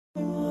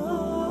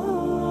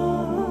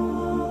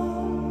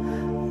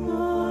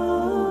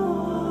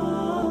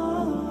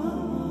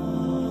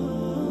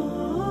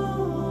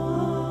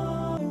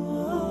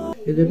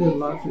is it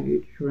allowed to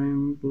eat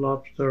shrimp,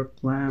 lobster,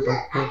 clam,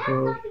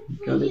 octopus,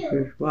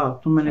 jellyfish? Wow,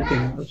 so many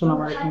things.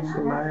 Assalamu alaikum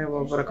warahmatullahi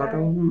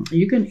wabarakatuh.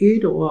 You can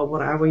eat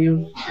whatever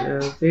you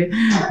say,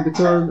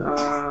 because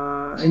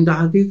in the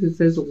hadith it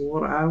says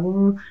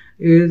whatever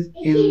is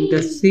in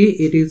the sea,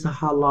 it is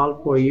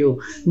halal for you.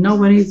 Now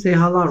when you say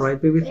halal,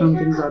 right, maybe some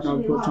things are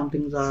not good, some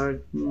things are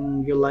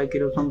you like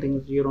it, or some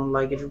things you don't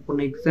like it. For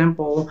an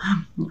example,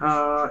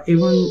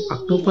 even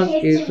octopus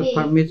is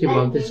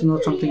permissible. This is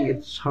not something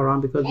it's haram,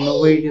 because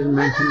nowhere it is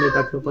mentioned that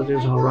octopus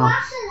is haram.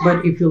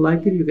 But if you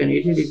like it, you can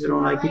eat it. If you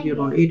don't like it, you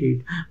don't eat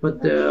it.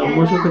 But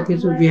most of the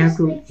cases we have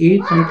to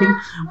eat something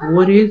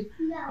what is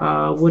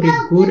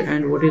good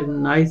and what is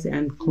nice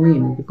and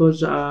clean,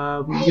 because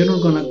you're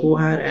not gonna go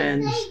ahead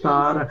and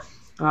start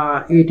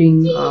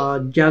eating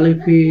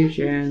jellyfish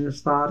and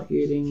start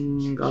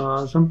eating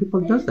some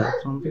people does that.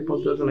 Some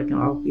people does like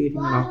eating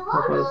an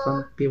octopus,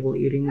 some people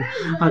eating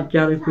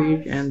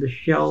jellyfish and the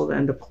shells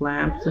and the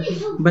clams.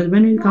 But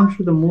when it comes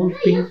to the most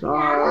things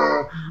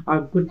are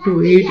good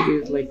to eat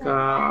is like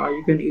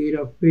you can eat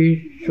a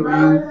fish,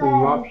 shrimp,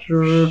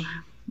 lobster,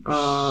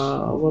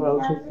 what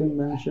else has been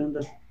mentioned.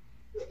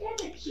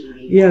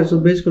 Yeah, so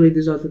basically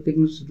these are the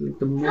things, like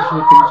the mostly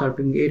things are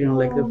being eaten,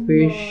 like the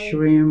fish,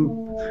 shrimp,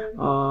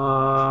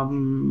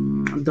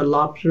 the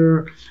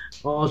lobster,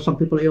 or some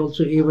people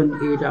also even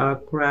eat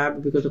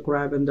crab, because the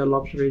crab and the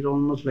lobster is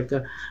almost like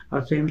a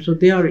same, so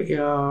they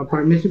are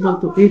permissible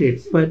to eat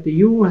it. But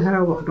you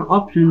have the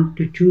option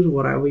to choose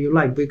whatever you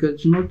like, because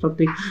it's not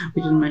something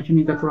which is mentioned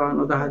in the Quran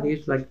or the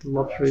Hadith, like the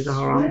lobster is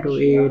haram to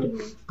eat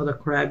or the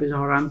crab is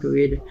haram to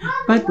eat.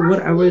 But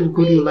whatever is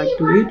good you like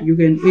to eat, you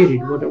can eat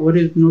it. What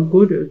is not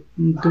good,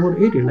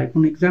 don't eat it. Like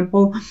for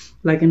example,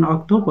 like an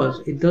octopus,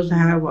 it does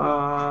have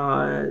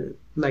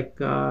like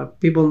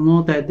people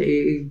know that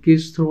it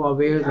gives through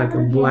away like a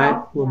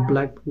black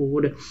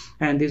fluid,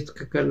 and it's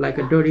like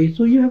a dirty,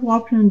 so you have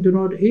option, do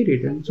not eat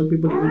it. And some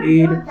people even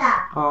eat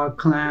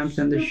clams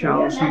and the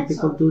shells. Some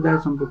people do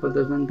that, some people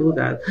doesn't do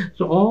that.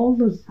 So all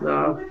the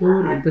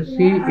food in the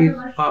sea is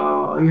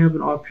you have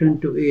an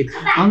option to eat,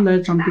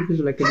 unless something is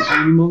like an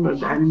animal,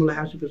 the animal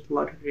has to be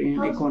slaughtered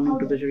according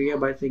to the Sharia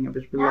by saying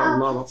Bismillah,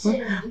 Allah Akbar,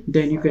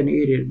 then you can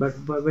eat it. But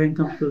when it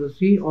comes to the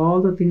sea, all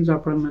the things are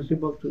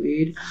permissible to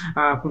eat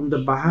from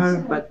the bahar.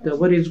 But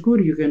what is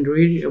good, you can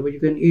eat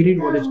it.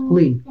 What is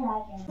clean.